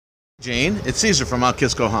Jane, it's Caesar from Mount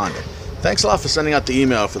Kisco Honda. Thanks a lot for sending out the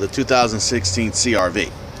email for the 2016 CR-V.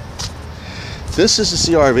 This is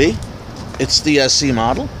the CR-V. It's the SC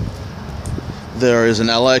model. There is an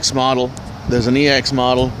LX model. There's an EX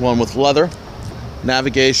model, one with leather,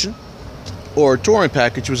 navigation, or a touring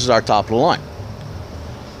package, which is our top of the line.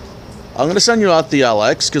 I'm going to send you out the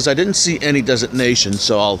LX because I didn't see any designation,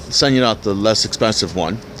 so I'll send you out the less expensive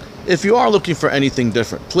one. If you are looking for anything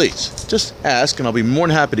different, please just ask and I'll be more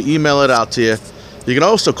than happy to email it out to you. You can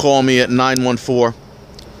also call me at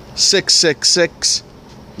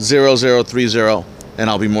 914-666-0030 and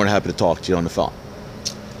I'll be more than happy to talk to you on the phone.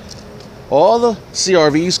 All the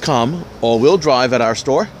CR-Vs come all-wheel drive at our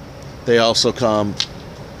store. They also come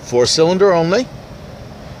 4-cylinder only,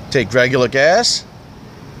 take regular gas,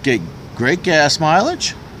 get great gas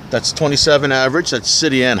mileage. That's 27 average, that's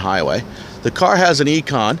city and highway. The car has an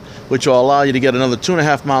Econ, which will allow you to get another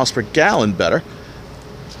 2.5 miles per gallon better.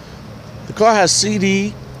 The car has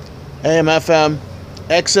CD, AM, FM,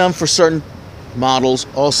 XM for certain models.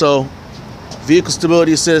 Also, vehicle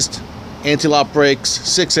stability assist, anti-lock brakes,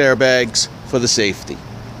 6 airbags for the safety.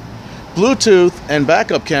 Bluetooth and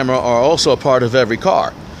backup camera are also a part of every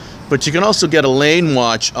car, but you can also get a lane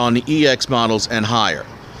watch on the EX models and higher.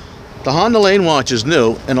 The Honda Lane Watch is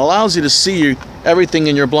new and allows you to see everything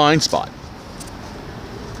in your blind spot.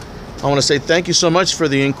 I want to say thank you so much for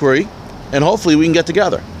the inquiry, and hopefully we can get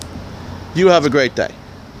together. You have a great day.